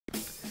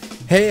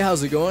Hey,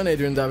 how's it going?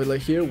 Adrian Davila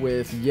here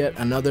with yet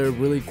another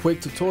really quick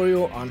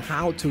tutorial on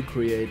how to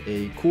create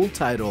a cool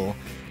title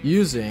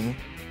using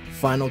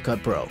Final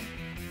Cut Pro.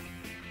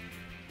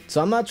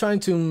 So I'm not trying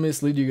to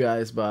mislead you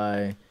guys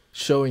by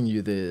showing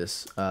you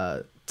this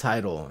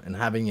title and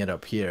having it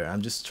up here.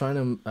 I'm just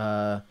trying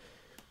to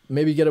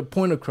maybe get a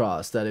point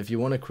across that if you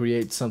want to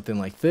create something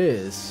like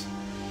this,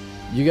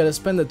 you got to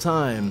spend the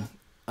time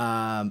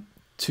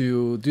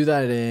to do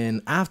that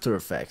in After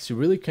Effects. You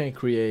really can't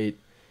create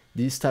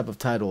these type of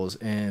titles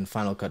in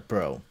Final Cut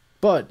Pro,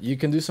 but you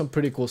can do some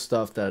pretty cool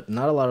stuff that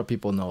not a lot of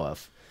people know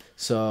of.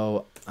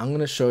 So I'm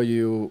going to show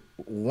you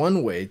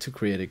one way to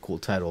create a cool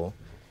title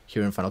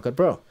here in Final Cut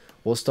Pro.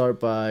 We'll start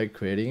by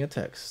creating a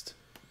text,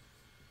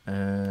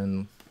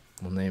 and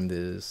we'll name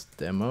this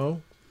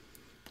demo,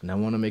 and I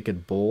want to make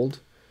it bold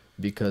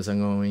because I'm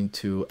going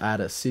to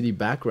add a city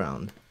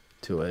background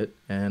to it,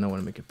 and I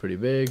want to make it pretty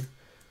big.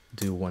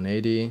 Do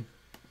 180.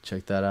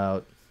 Check that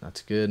out.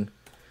 That's good.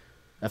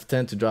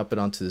 F10 to drop it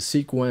onto the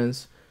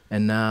sequence,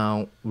 and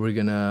now we're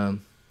gonna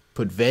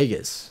put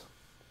Vegas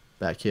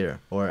back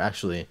here, or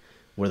actually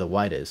where the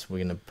white is.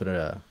 We're gonna put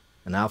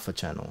an alpha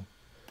channel,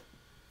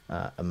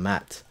 a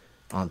matte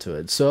onto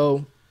it.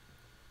 So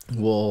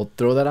we'll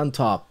throw that on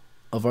top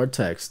of our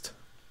text.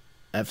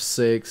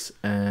 F6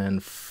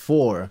 and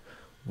 4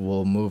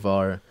 will move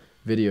our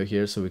video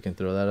here, so we can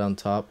throw that on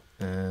top,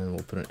 and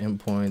we'll put an in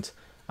point,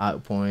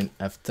 out point,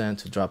 F10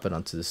 to drop it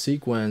onto the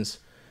sequence.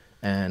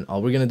 And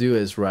all we're gonna do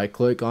is right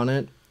click on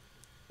it,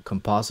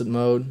 composite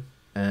mode,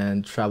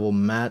 and travel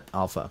matte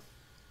alpha,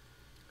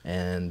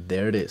 and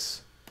there it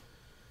is.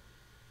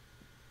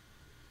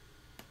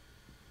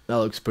 That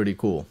looks pretty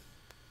cool.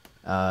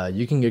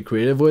 You can get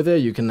creative with it.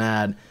 You can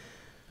add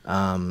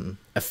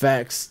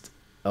effects,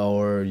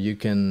 or you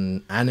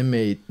can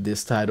animate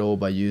this title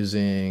by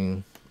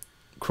using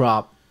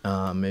crop,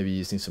 maybe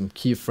using some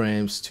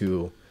keyframes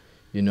to,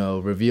 you know,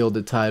 reveal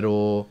the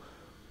title.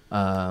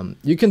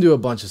 You can do a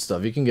bunch of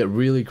stuff. You can get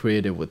really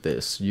creative with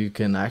this. You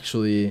can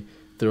actually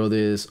throw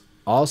this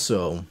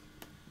also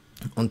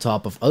on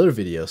top of other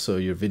videos, so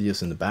your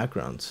video's in the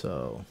background.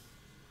 So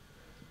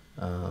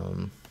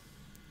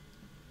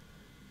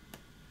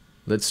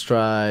let's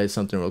try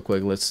something real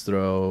quick. Let's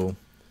throw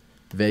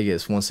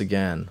Vegas once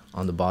again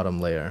on the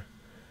bottom layer.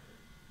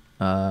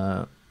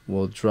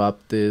 We'll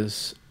drop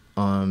this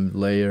on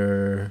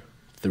layer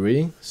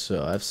 3, so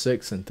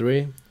F6 and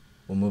 3.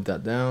 We'll move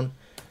that down.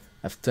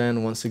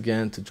 F10 once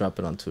again to drop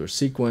it onto our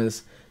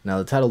sequence. Now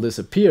the title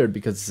disappeared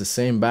because it's the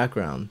same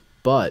background,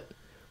 but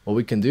what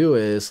we can do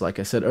is, like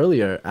I said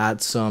earlier,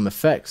 add some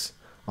effects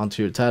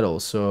onto your title.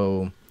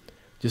 So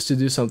just to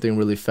do something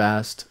really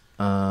fast,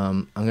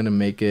 I'm gonna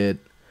make it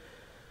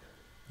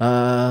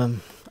add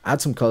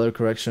some color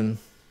correction,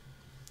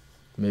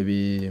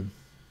 maybe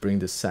bring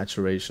the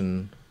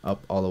saturation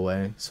up all the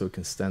way so it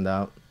can stand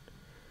out,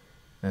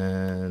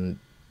 and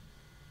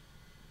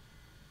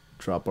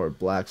drop our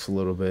blacks a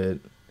little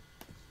bit,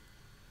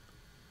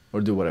 or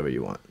do whatever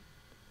you want.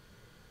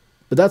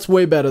 But that's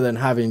way better than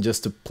having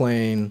just a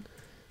plain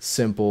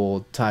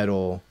simple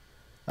title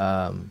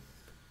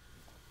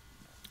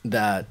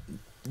that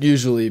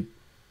usually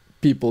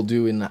people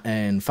do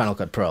in Final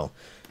Cut Pro.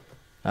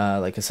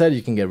 Like I said,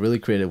 you can get really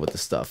creative with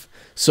this stuff.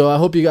 So I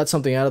hope you got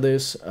something out of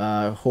this.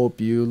 I hope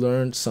you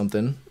learned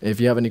something. If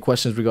you have any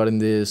questions regarding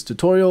this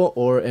tutorial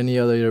or any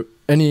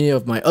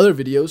of my other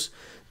videos,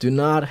 do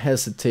not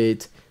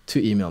hesitate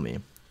to email me.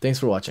 Thanks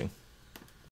for watching.